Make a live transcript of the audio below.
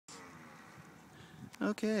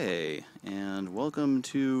Okay, and welcome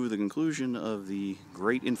to the conclusion of the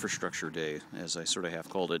Great Infrastructure Day, as I sort of half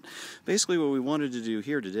called it. Basically what we wanted to do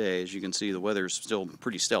here today, as you can see, the weather's still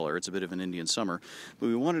pretty stellar. It's a bit of an Indian summer, but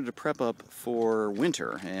we wanted to prep up for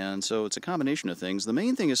winter, and so it's a combination of things. The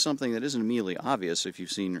main thing is something that isn't immediately obvious if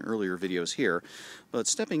you've seen earlier videos here, but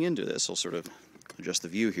stepping into this, I'll sort of adjust the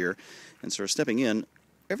view here, and sort of stepping in,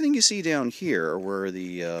 everything you see down here where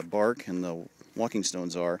the bark and the walking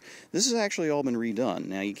stones are, this has actually all been redone.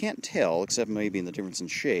 Now you can't tell, except maybe in the difference in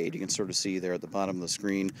shade. You can sort of see there at the bottom of the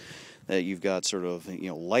screen that you've got sort of,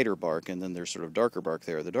 lighter bark, and then there's sort of darker bark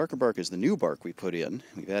there. The darker bark is the new bark we put in.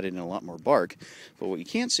 We've added in a lot more bark, but what you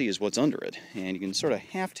can't see is what's under it. And you can sort of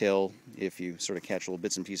half tell if you sort of catch little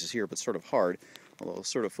bits and pieces here, but sort of hard. Although I'll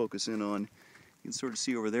sort of focus in on, you can sort of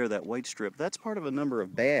see over there that white strip. That's part of a number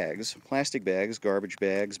of bags, plastic bags, garbage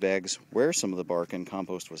bags, bags where some of the bark and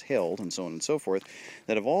compost was held, and so on and so forth,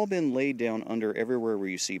 that have all been laid down under everywhere where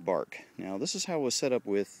you see bark. Now this is how it was set up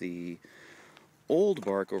with the old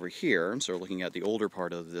bark over here. I'm sort of looking at the older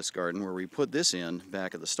part of this garden where we put this in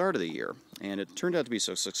back at the start of the year, and it turned out to be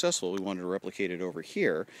so successful we wanted to replicate it over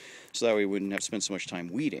here so that we wouldn't have to spend so much time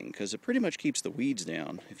weeding, because it pretty much keeps the weeds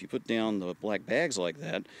down. If you put down the black bags like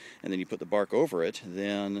that and then you put the bark over it,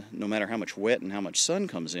 then no matter how much wet and how much sun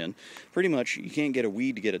comes in, pretty much you can't get a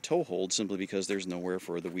weed to get a toehold simply because there's nowhere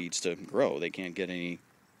for the weeds to grow. They can't get any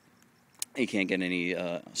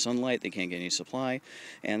sunlight, they can't get any supply,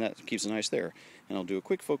 and that keeps it nice there. And I'll do a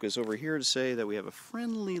quick focus over here to say that we have a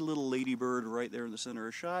friendly little ladybird right there in the center of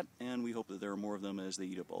the shot, and we hope that there are more of them as they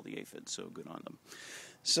eat up all the aphids, so good on them.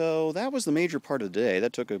 So that was the major part of the day.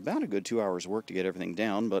 That took about a good 2 hours work to get everything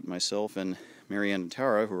down, but myself and Marianne and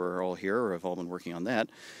Tara, who are all here, have all been working on that.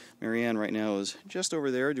 Marianne right now is just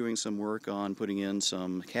over there doing some work on putting in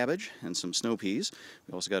some cabbage and some snow peas.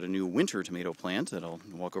 We also got a new winter tomato plant that I'll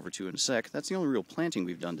walk over to in a sec. That's the only real planting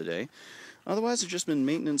we've done today. Otherwise, it's just been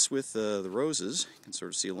maintenance with the roses. You can sort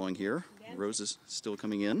of see along here. The roses still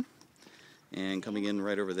coming in, and coming in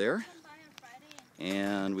right over there.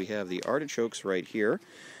 And we have the artichokes right here,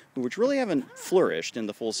 which really haven't flourished in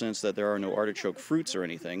the full sense that there are no artichoke fruits or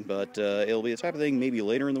anything, but it'll be the type of thing maybe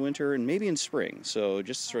later in the winter and maybe in spring, so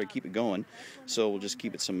just to sort of keep it going. So we'll just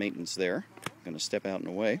keep it some maintenance there. I'm going to step out and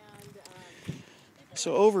away.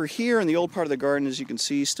 So over here in the old part of the garden, as you can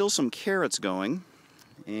see, still some carrots going,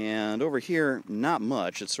 and over here not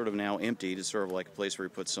much. It's sort of now emptied. It's sort of like a place where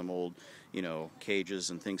we put some old cages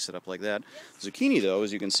and things set up like that. Zucchini, though,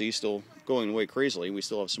 as you can see, still going away crazily. We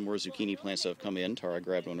still have some more zucchini plants that have come in. Tara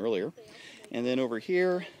grabbed one earlier. And then over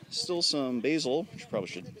here, still some basil, which probably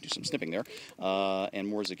should do some snipping there, and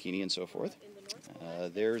more zucchini and so forth.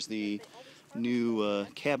 There's the new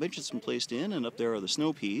cabbage that's been placed in, and up there are the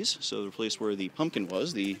snow peas. So the place where the pumpkin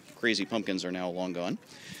was, the crazy pumpkins are now long gone.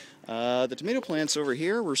 The tomato plants over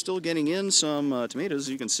here, we're still getting in some tomatoes, as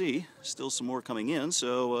you can see. Still some more coming in,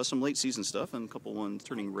 so some late season stuff, and a couple ones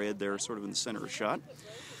turning red there sort of in the center of the shot.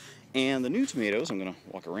 And the new tomatoes, I'm going to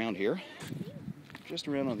walk around here, just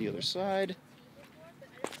around on the other side,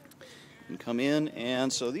 and come in.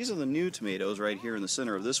 And so these are the new tomatoes right here in the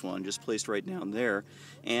center of this one, just placed right down there.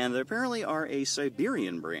 And they apparently are a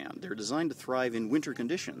Siberian brand. They're designed to thrive in winter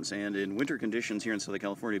conditions, and in winter conditions here in Southern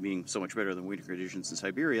California being so much better than winter conditions in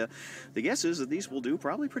Siberia, the guess is that these will do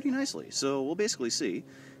probably pretty nicely. So we'll basically see.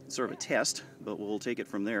 It's sort of a test, but we'll take it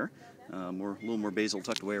from there. A little more basil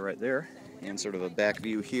tucked away right there, and sort of a back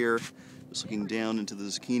view here, just looking down into the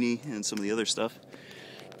zucchini and some of the other stuff.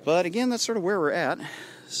 But again, that's sort of where we're at.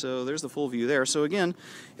 So there's the full view there. So again,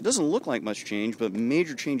 it doesn't look like much change, but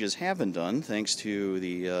major changes have been done thanks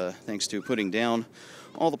to putting down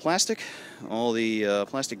all the plastic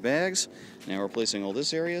bags. Now we're replacing all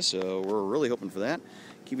this area, so we're really hoping for that.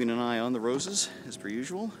 Keeping an eye on the roses as per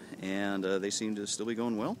usual, and they seem to still be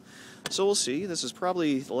going well. So we'll see. This is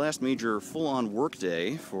probably the last major full-on work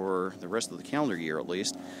day for the rest of the calendar year, at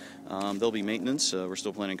least. There'll be maintenance. We're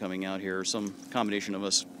still planning on coming out here, some combination of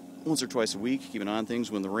us, once or twice a week, keep an eye on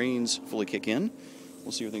things when the rains fully kick in.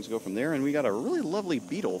 We'll see where things go from there. And we got a really lovely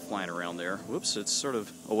beetle flying around there. Whoops, it's sort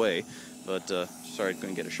of away, but sorry, I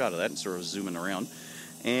couldn't get a shot of that. It's sort of zooming around.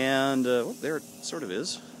 And there it sort of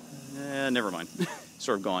is. Never mind.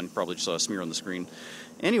 Sort of gone. Probably just saw a smear on the screen.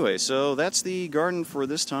 Anyway, so that's the garden for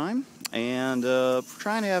this time. And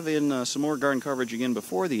trying to have in some more garden coverage again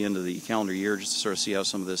before the end of the calendar year, just to sort of see how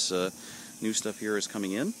some of this new stuff here is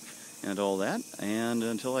coming in and all that. And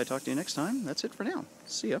until I talk to you next time, that's it for now.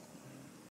 See ya.